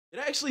It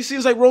actually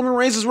seems like Roman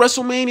Reigns'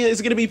 WrestleMania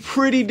is going to be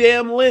pretty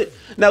damn lit.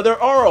 Now,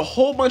 there are a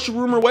whole bunch of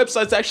rumor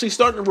websites actually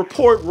starting to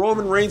report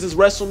Roman Reigns'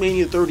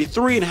 WrestleMania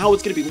 33 and how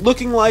it's going to be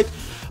looking like.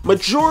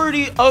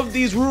 Majority of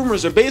these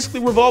rumors are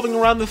basically revolving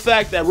around the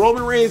fact that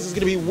Roman Reigns is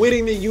going to be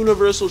winning the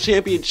Universal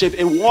Championship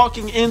and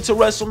walking into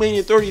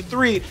WrestleMania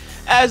 33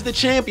 as the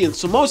champion.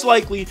 So most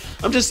likely,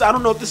 I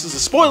don't know if this is a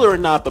spoiler or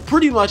not, but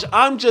pretty much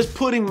I'm just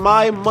putting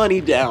my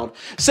money down,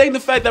 saying the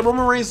fact that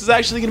Roman Reigns is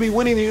actually going to be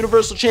winning the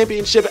Universal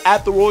Championship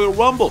at the Royal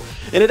Rumble.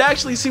 And it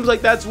actually seems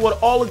like that's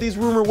what all of these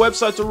rumor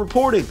websites are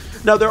reporting.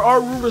 Now, there are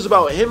rumors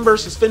about him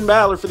versus Finn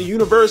Balor for the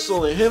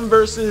Universal, and him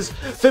versus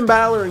Finn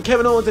Balor and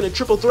Kevin Owens in a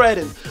triple threat,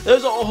 and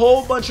there's a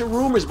whole bunch of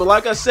rumors, but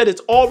like I said,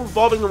 it's all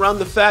revolving around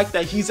the fact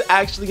that he's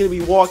actually going to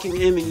be walking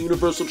in the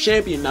Universal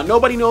Champion. Now,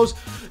 nobody knows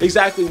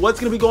exactly what's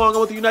going to be going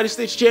on with the United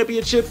States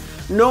Championship.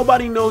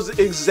 Nobody knows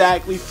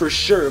exactly for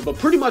sure, but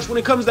pretty much when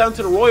it comes down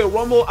to the Royal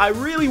Rumble, I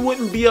really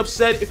wouldn't be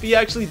upset if he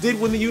actually did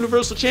win the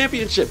Universal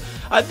Championship.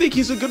 I think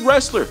he's a good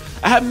wrestler.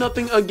 I have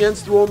nothing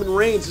against Roman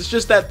Reigns. It's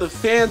just that the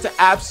fans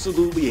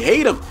absolutely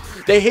hate him.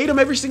 They hate him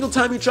every single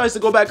time he tries to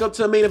go back up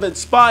to a main event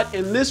spot,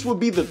 and this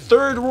would be the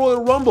third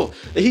Royal Rumble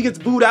that he gets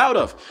booed out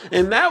of.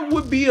 And that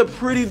would be a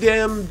pretty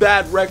damn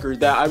bad record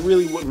that I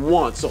really wouldn't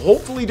want. So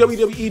hopefully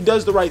WWE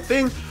does the right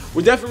thing.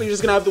 We're definitely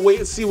just going to have to wait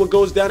and see what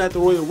goes down at the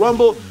Royal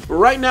Rumble. But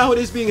right now, it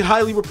is being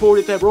highly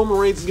reported that Roman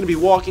Reigns is going to be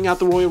walking out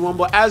the Royal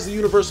Rumble as the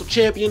Universal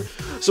Champion.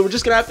 So we're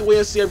just going to have to wait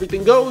and see how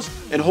everything goes.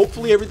 And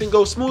hopefully everything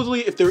goes smoothly.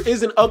 If there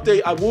is an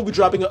update, I will be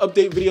dropping an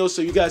update video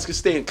so you guys can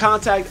stay in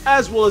contact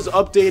as well as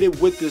updated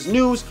with this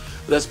news.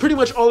 But that's pretty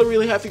much all I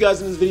really have for you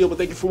guys in this video. But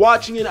thank you for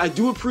watching it. I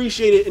do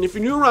appreciate it. And if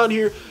you're new around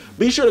here,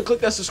 be sure to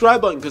click that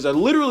subscribe button because I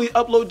literally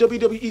upload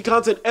WWE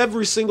content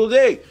every single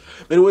day.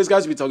 But anyways,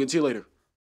 guys, we'll be talking to you later.